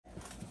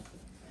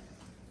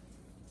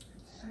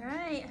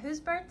right, whose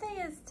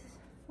birthday is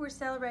we're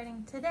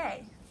celebrating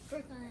today?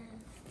 Brooklyn.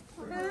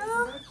 Who?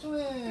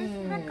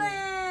 Brooklyn.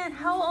 Brooklyn.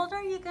 How old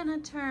are you gonna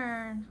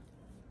turn?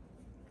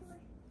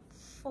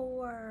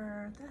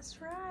 4. That's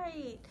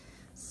right.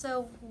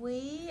 So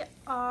we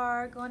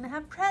are going to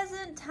have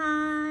present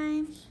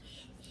time.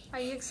 Are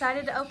you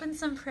excited to open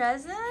some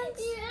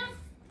presents? Yeah.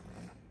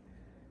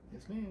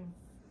 Yes, ma'am.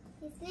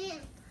 Yes, ma'am.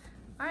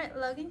 All right,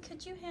 Logan,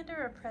 could you hand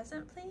her a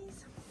present,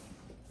 please?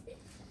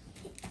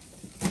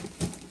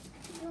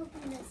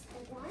 Open this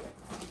one.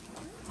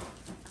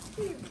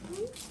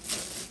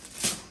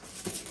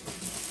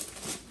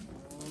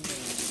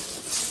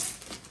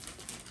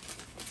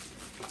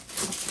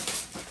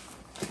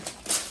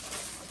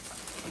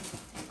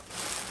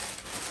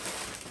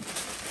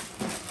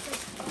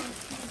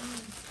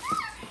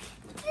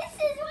 This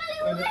is what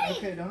I wanted.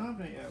 Okay, don't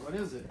open it yet. What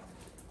is it?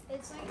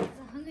 It's like the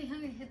Hungry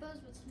Hippos,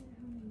 but it's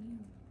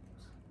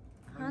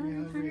Hungry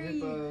Hungry Hungry.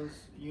 Hippos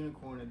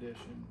Unicorn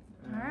Edition.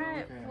 All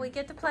right, Okay. we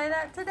get to play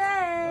that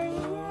today. Oh,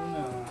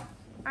 no.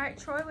 All right,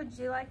 Troy, would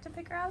you like to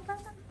pick her out a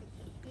present?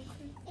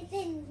 It's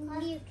in Lucan.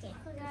 No,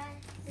 after that.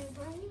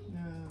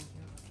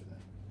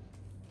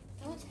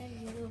 I'll tell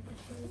you a little bit.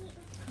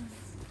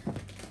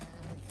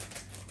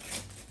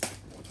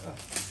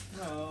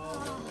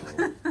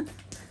 No.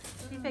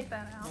 You pick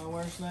that out. My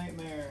worst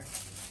nightmare.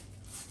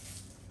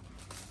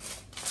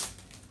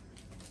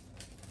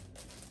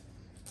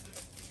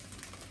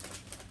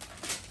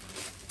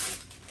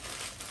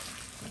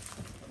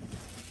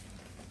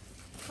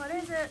 What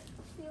is it?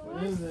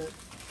 What is it?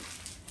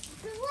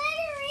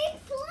 Glittery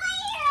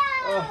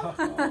Play-Doh!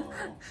 Oh.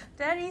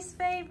 Daddy's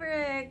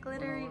favorite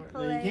glittery No,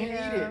 Play-Doh. you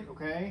can't eat it,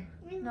 okay?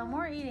 No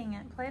more eating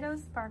it. Play-Doh No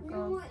sparkles.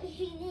 more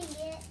eating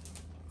it.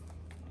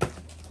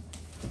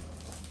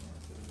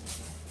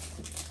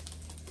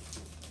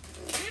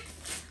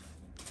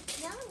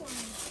 Another one.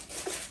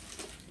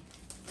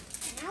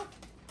 Nope.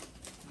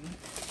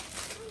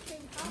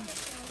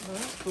 Oh,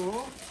 that's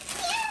cool.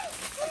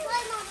 Yes! It's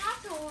like my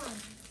Marshall one.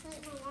 It's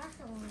like my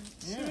Marshall one.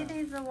 She Yeah.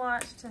 needs a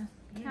watch to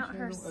count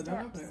her Don't open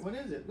steps. it. What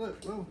is it?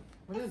 Look, whoa.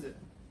 What is it?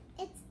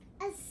 It's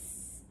a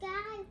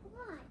sky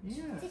watch.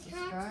 Yeah, it's a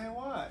cat. Sky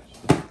Watch.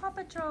 Paw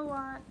Patrol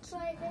watch.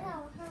 Right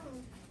now,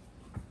 home.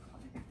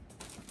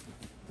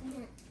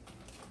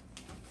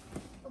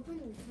 Open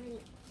it,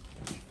 wait.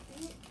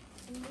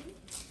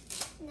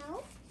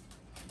 No?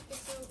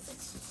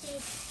 It's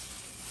shaped.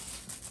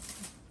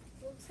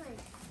 Looks like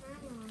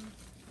nylon.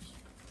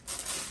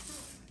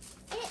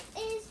 It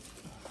is.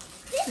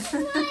 This is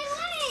what I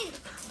wanted!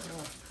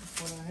 Oh,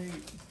 that's what I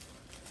hate.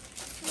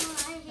 No,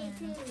 I hate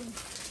too.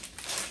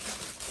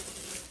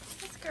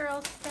 It's girl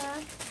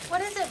stuff.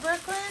 What is it,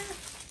 Brooklyn?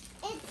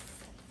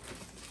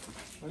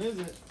 What is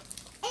it?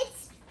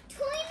 It's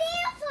toy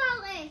nail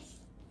polish.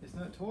 It's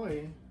not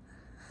toy.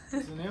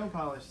 It's a nail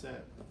polish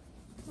set.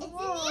 It's a nail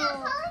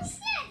Whoa. polish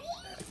set.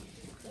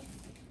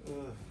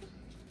 Ugh.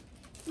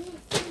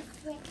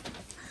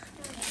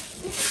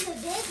 This is a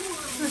big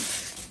one.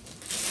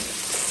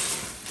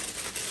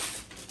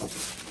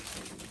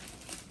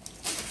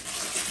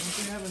 Don't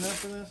you have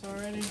enough of this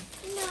already?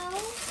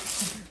 No.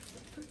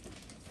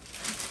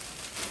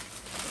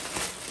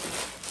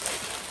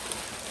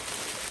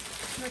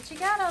 What you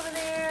got over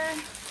there?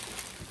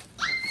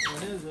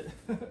 What is it?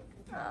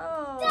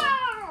 Oh.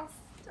 Dolls.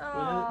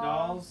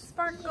 Dolls?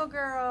 Sparkle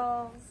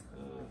Girls.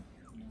 Ugh.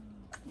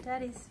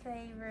 Daddy's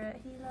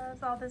favorite. He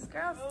loves all this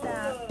girl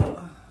stuff.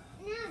 Ugh.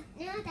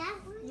 No, that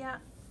one. Yeah.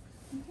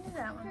 You can do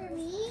that For one.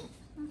 me?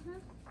 Mm-hmm.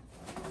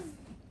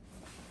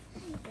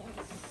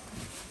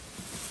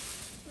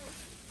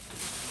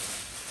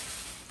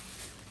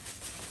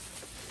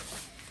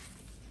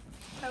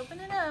 Open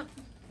it up.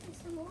 There's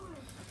some more.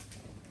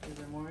 Is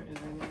there more? Is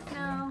there more?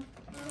 No.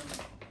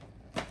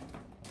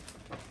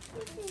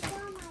 This is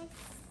all my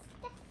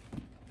stuff.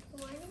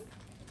 One.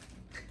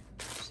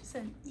 She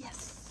said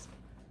yes.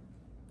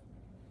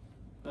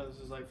 Oh, this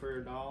is like for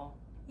your doll?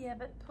 Yeah,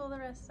 but pull the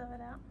rest of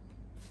it out.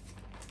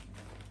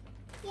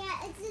 Yeah,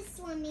 it's a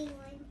swimming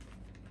one.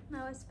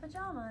 No, it's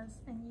pajamas.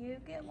 And you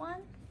get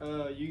one?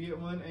 You get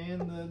one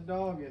and the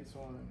doll gets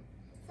one.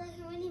 It's like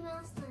a Minnie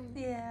Mouse one.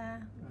 Yeah.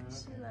 Oh,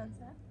 She okay. loves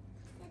that.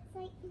 That's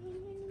like a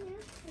Minnie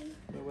Mouse one.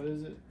 So what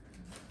is it?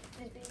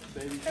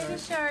 Baby Baby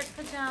shark? shark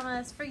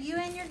pajamas for you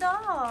and your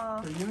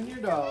doll. For you and your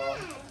doll. Yeah.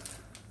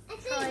 I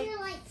think Like- you're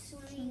like You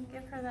swimming.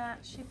 can give her that.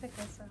 She picked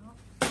this out.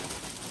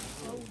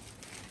 Oh.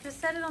 Just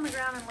set it on the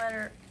ground and let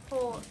her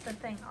pull the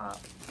thing up.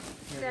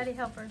 Here. Daddy,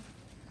 help her.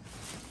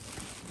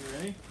 You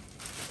ready?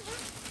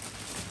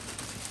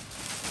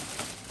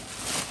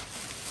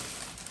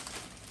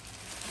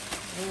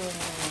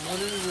 Oh, what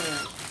is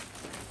it?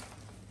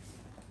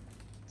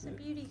 It's a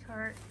beauty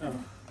cart. Oh,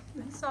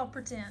 It's all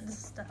pretend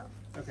stuff.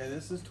 okay,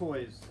 this is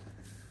toys.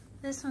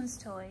 This one's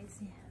toys,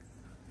 yes.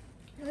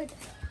 Good.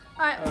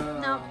 All right, Oh, no.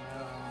 no.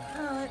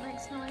 Oh, it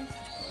makes noise.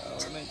 Oh,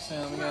 it makes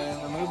sound. We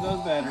gotta remove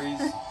those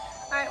batteries.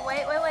 All right,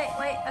 wait.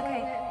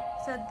 Okay,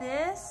 so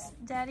this,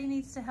 Daddy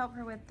needs to help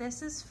her with.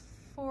 This is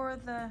for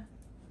the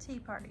tea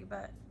party,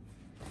 but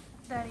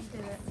Daddy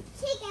did it.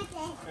 Take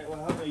Alright,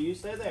 well, you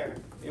stay there.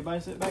 Everybody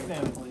sit back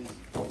down, please.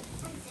 I'm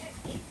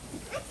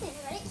sitting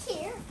right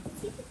here.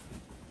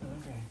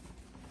 Okay.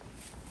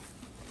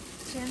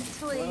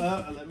 Gently.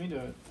 Well, let me do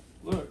it.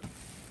 Look.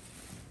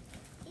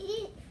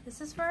 This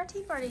is for our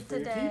tea party For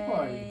your tea today.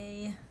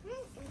 party.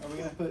 Are we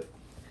gonna put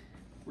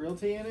real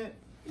tea in it?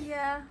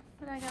 Yeah,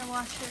 but I gotta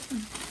wash it.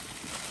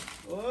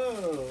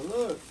 Whoa,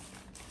 look.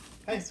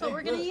 Hey, That's what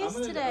we're gonna use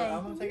today.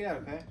 I'm gonna take it out,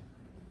 okay?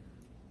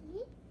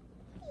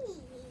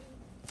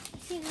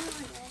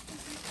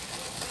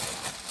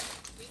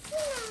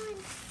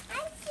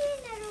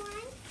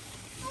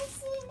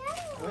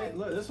 Wait,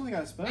 look, this one's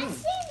got a spoon.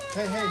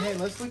 Hey,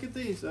 let's look at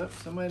these. Oh,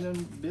 somebody done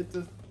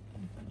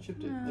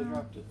chipped it, they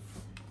dropped it.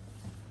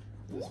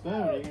 The spoon,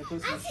 are you gonna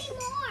put some...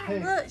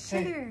 Hey, Look,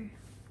 sugar. You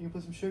gonna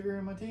put some sugar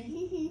in my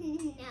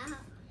tea?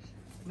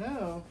 No.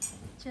 No.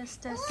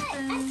 Just a I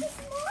spoon. see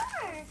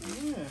more.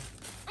 Yeah.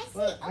 I see.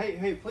 Look,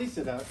 hey, please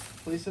sit up.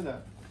 Please sit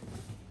up.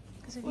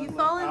 Because if Look, you look,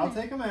 fall in I'll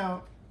there. take them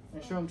out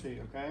and show them to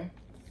you, okay?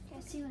 I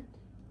see one.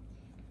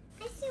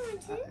 I see one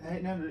too.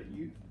 Hey, no,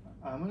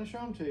 I'm gonna show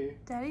them to you.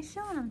 Daddy's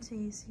showing them to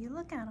you, so you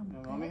look at them. Now,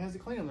 Okay? Mommy has to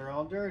clean them. They're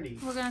all dirty.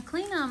 We're gonna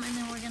clean them and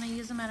then we're gonna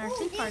use them at our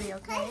tea party,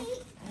 okay?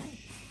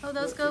 Oh,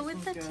 those Look, go this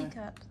with the one's got-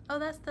 teacups. Oh,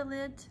 that's the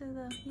lid to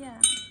the,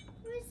 yeah.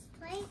 Where's the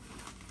plate?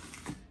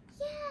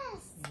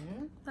 Yes.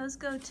 Yeah? Those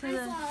go I to saw the,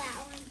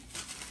 that one.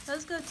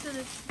 those go to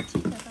the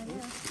teacup, I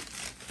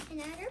guess.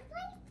 Another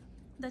plate?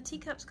 The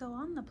teacups go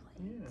on the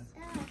plate.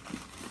 Yeah.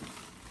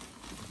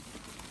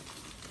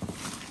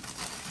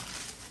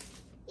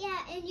 Yeah,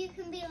 and you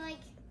can be like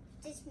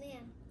this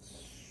man.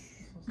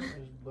 Looks like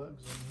there's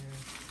bugs in here.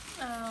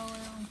 Oh,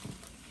 well.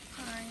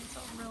 Sorry, it's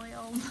all really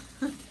old.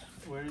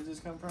 Where did this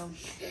come from?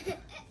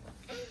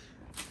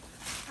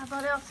 I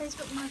bought it off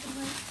Facebook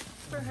Marketplace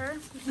for her.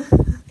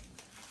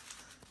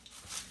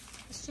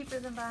 It's cheaper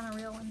than buying a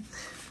real one.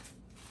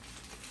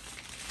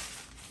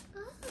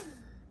 Oh,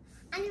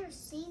 I never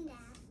seen that.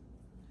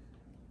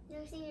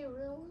 Never seen a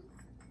real one?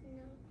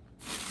 No.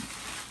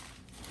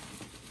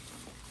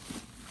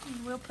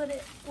 And we'll put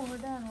it, when we're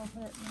done, we'll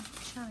put it in the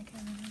china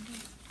cabinet.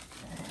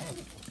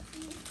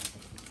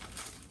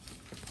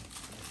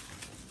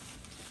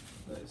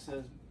 But it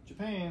says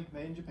Japan,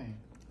 made in Japan.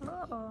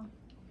 Uh-oh.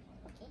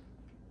 Okay.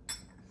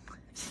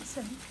 She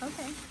said,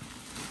 okay.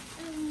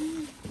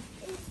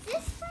 Is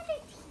this for the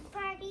tea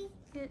party?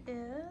 It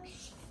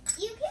is.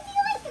 You can be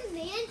like a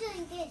man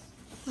doing this.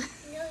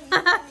 No, you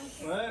can't.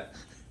 What?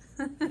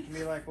 You can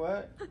be like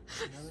what?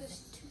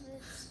 Just do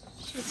this.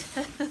 She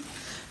said,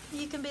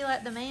 you can be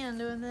like the man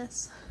doing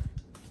this.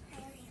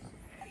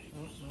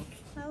 Oh,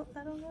 no. Nope,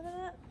 I don't go to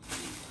that.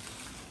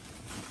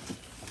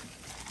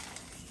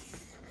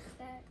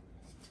 That.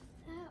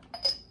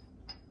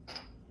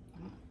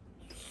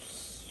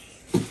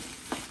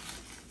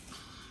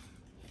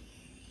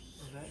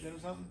 Is that doing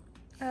something?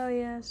 Oh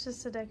yeah, it's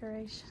just a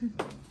decoration.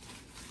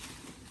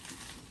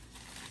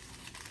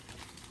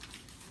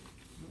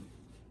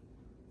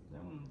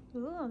 That one.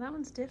 Ooh, that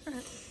one's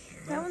different.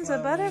 That one's a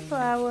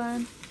butterfly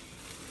one.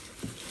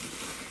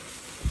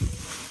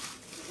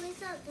 Please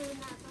don't do that.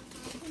 Papa.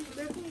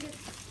 Broken the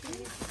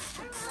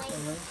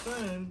Another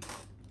spoon.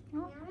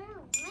 Oh.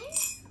 Why?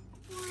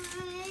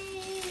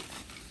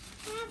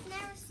 I've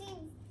never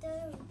seen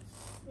those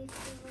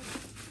before.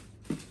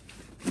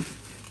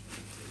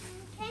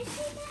 Can I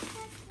see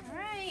that? All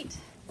right.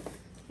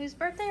 Whose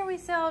birthday are we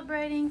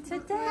celebrating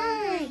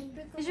today?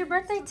 Is your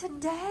birthday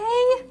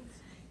today?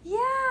 Yeah,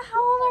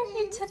 how old are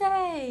you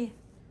today?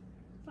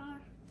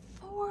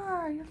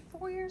 4. You're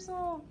 4 years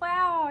old.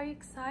 Wow, are you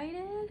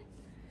excited?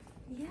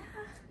 Yeah.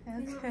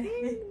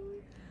 Okay.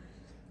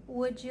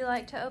 Would you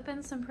like to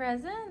open some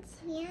presents?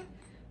 Yeah.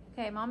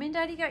 Okay, Mommy and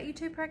Daddy got you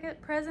 2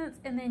 presents,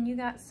 and then you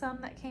got some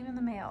that came in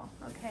the mail,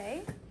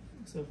 okay?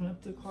 Let's open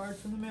up the card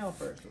from the mail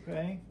first,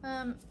 okay?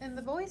 And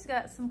the boys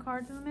got some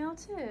cards in the mail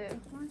too.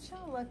 Aren't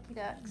y'all lucky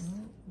ducks?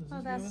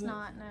 Oh, that's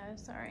not. No,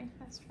 sorry.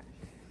 That's trash.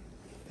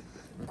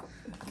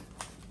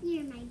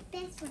 You're my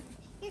best friend.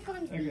 You're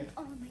going to be Okay.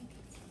 all my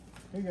best.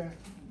 Here you go.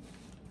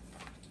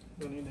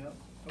 Do you need help?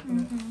 Open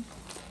it. Mm-hmm.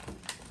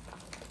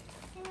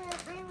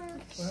 I will. Well,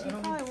 She I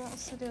don't- probably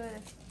wants to do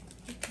it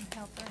if you can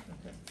help her.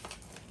 Okay.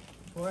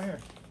 Well, right here.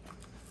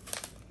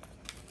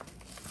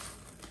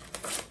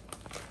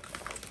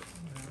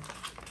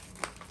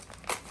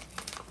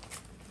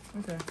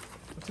 Okay.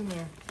 What's in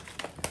there?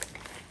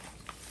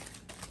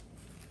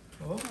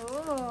 Oh,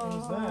 Oh. What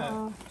is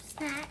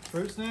that? Snacks.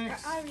 fruit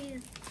snacks, I'll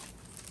read.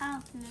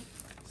 I'll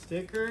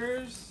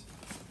stickers.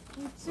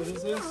 What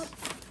is this?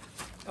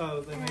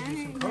 Oh, they made you some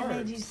They made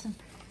cards. you some.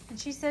 And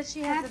she said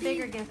she has a Happy-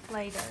 bigger gift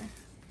later.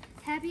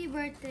 Happy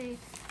birthday.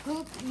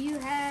 Hope you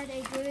had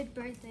a good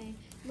birthday.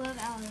 Love,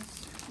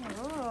 Alice.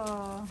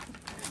 Oh.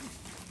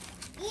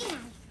 Yeah.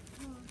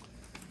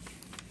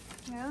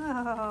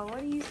 Oh, what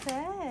do you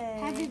say?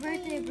 Happy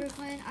birthday,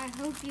 Brooklyn. I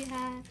hope you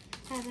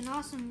have an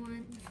awesome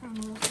one from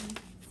Wilson.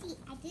 See,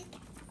 I did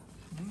that.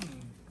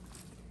 Mm.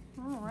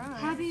 All right.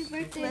 Happy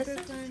birthday, Listen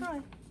to Brooklyn.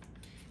 Troy.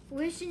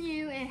 Wishing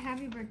you a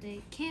happy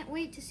birthday. Can't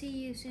wait to see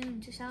you soon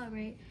to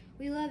celebrate.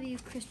 We love you,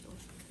 Crystal.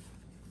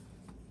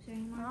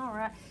 very much. All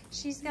right.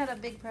 She's got a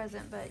big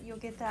present, but you'll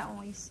get that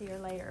when we see her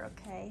later,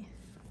 okay?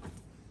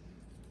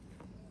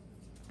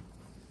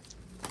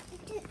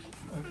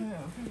 Okay,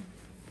 okay.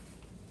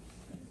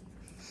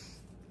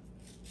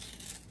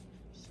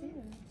 Shoot.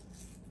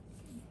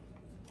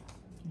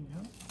 Can you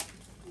help?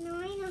 No,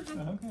 I don't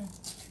have Okay.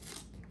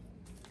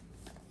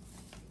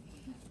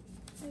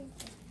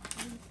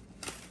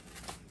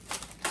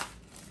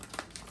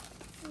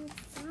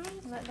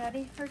 Let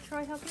Daddy or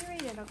Troy help you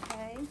read it,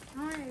 okay?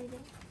 I'll read it.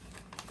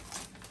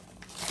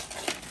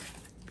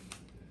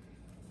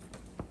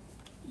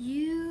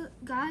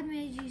 God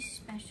made you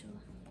special.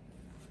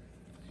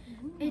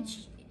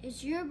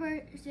 It's your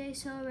birthday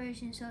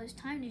celebration, so it's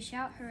time to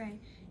shout hooray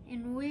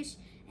and wish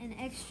an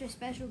extra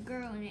special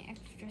girl an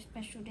extra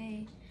special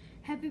day.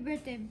 Happy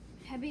birthday,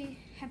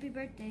 happy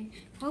birthday.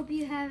 Hope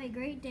you have a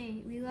great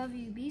day. We love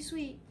you. Be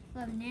sweet.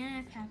 Love, Nana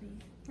and Pappy.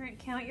 All right,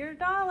 count your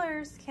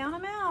dollars.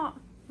 Count them out.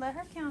 Let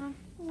her count them.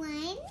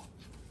 1,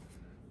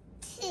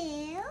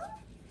 2,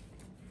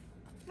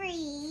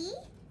 3,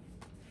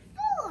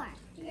 4.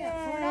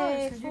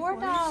 Yay,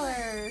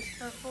 $4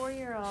 for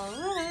 4-year-old.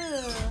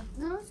 Woohoo!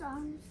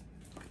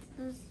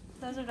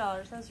 Those are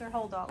dollars. Those are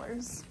whole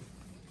dollars.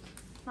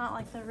 Not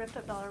like the ripped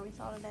up dollar we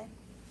saw today.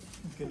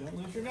 Okay, don't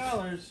lose your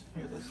dollars.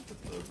 Here, let's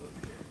put those over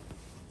here.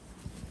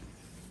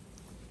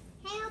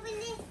 Hey, open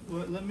this.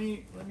 Well, let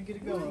me get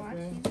it going,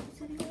 okay?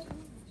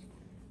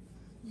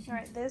 All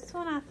right, this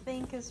one I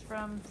think is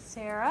from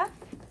Sarah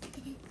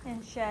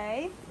and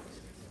Shay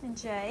and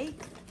Jake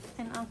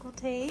and Uncle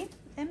T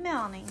and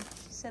Melanie.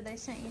 She said they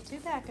sent you 2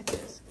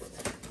 packages.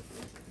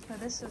 So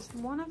this is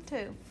one of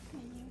 2.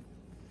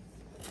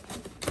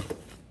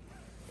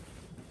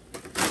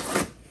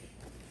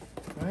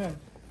 Go ahead.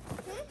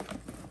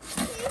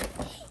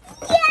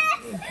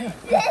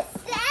 Yes!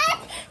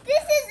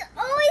 This is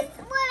always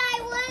what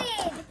I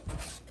wanted.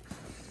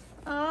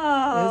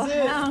 Oh, Is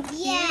it? how cute.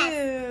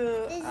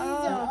 Yes. This is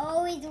Oh.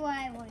 always what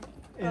I wanted.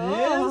 It is?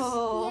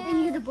 Oh.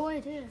 And you're the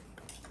boy too.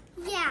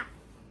 Yeah.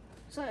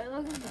 Sorry,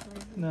 Logan's the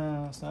boy.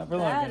 No, it's not for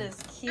That Logan. is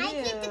cute. I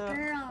get the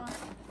girl.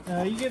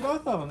 No, you get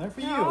both of them. They're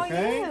for you, Oh,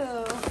 okay? you.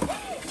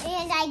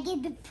 And I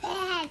get the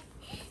pet.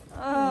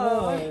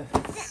 Oh,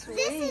 This is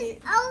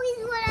sweet. always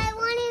what I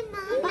wanted,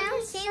 Mom. Now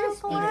I'm say so this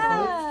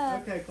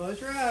glad. Okay, close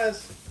your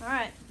eyes. All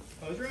right.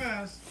 Close your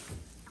eyes.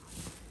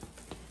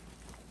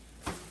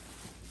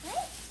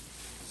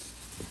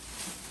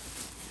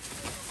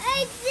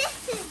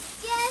 This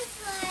is just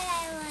what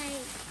I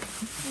like.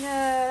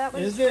 No, that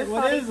was Is your it?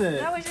 What potty, is it?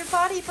 That was your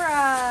potty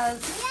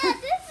prize. Yeah,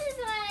 this is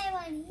what I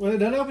wanted. Well,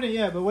 don't open it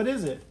yet, but what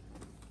is it?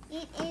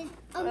 It is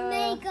a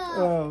makeup.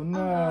 Oh, no.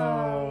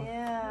 Oh,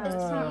 yeah. It's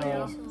not Oh,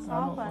 real. I It's don't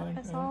all like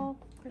it's that. all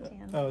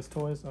pretend. Oh, it's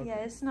toys? Okay. Yeah,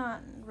 it's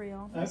not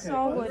real. It's Okay,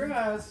 all close wood. your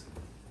eyes.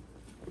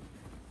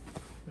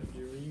 Did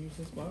you reuse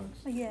this box?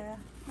 Yeah,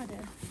 I did.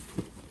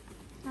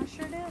 I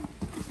sure did.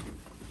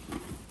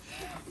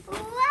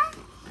 What?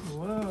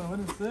 Whoa, what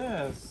is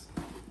this?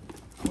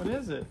 What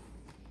is it?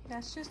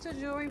 That's just a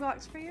jewelry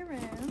box for your A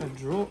room.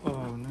 jewel?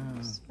 Oh, no.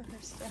 Just for her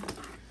stuff.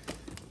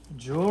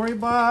 Jewelry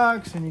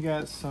box, and you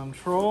got some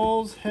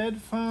Trolls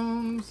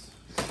headphones.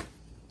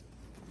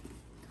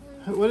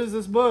 What is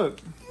this book?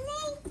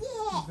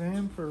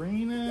 Blanket.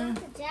 Vampirina?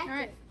 That's a jacket. All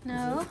right.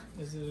 No,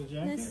 Is it a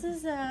jacket? this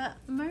is a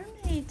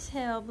mermaid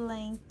tail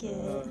blanket.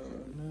 Oh,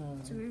 no.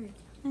 It's weird.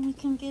 And you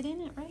can get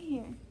in it right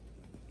here.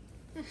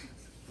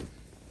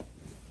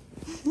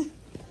 See,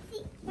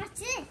 watch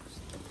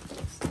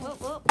this.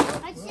 Whoop, whoop.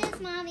 Watch this,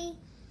 Mommy.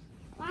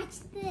 Watch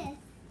this.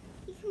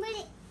 You can put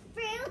it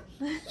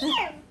through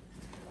here.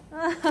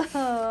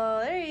 Oh,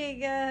 there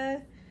you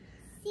go.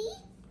 See?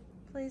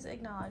 Please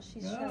acknowledge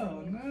she's No,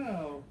 showing you.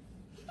 no.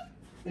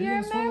 Are You're you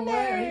a gonna swim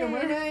away? Are you a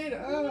mermaid. mermaid?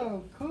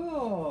 Oh,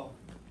 cool.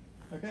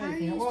 Okay, How are you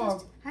you can't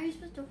walk.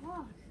 supposed to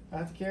walk? I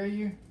have to carry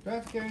you. Do I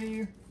have to carry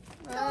you?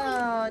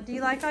 Oh, do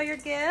you like all your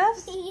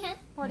gifts? Yeah.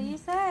 What do you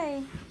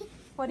say?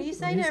 What do you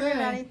say do you to say?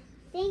 everybody?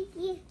 Thank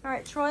you. All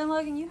right, Troy and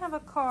Logan, you have a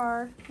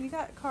card. You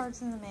got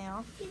cards in the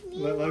mail. Give me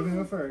Let Logan go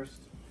one. first.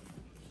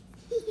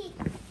 You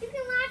can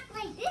walk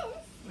like this.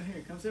 Well,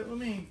 here, come sit with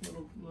me,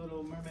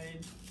 little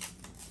mermaid.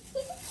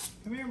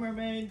 Come here,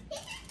 mermaid.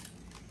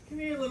 Come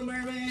here, little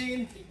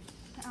mermaid.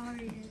 I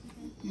already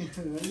did.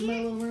 Are you my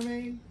little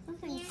mermaid?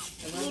 Yeah. Am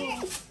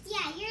I-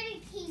 Yeah, you're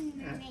the king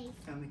mermaid.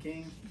 I'm the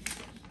king.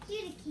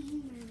 You're the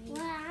king mermaid.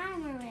 Well, I'm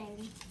a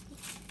mermaid.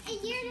 And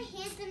you're the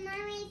handsome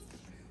mermaid.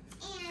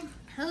 And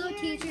Hello, you're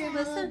teacher.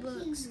 the Hello, king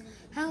books. mermaid.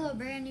 Hello,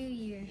 brand new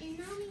year. And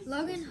Mommy's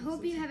Logan,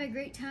 hope you have a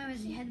great time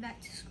as you head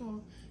back to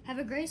school. Have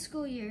a great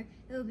school year.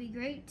 It will be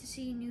great to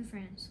see new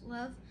friends.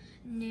 Love,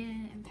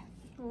 Nana and Pappy.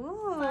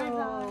 Ooh,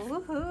 $5.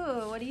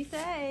 woohoo. What do you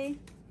say?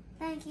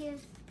 Thank you.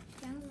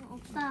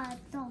 $5.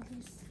 All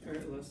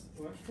right, let's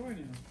watch Troy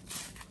now.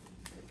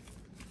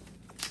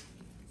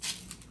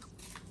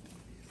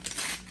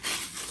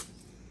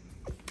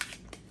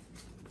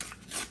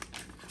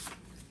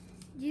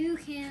 You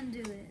can do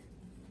it.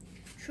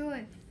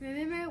 Troy,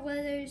 remember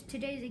whether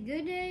today's a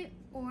good day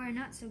or a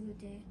not so good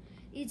day.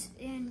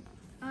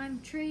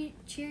 I'm cheering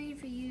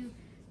for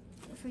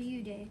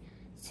you day.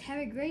 Have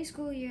a great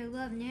school year.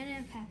 Love, Nana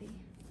and Pappy.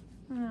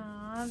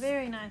 Aw,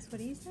 very nice. What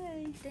do you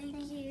say?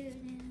 Thank you,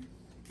 Nana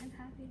and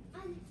Pappy.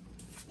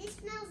 This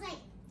smells like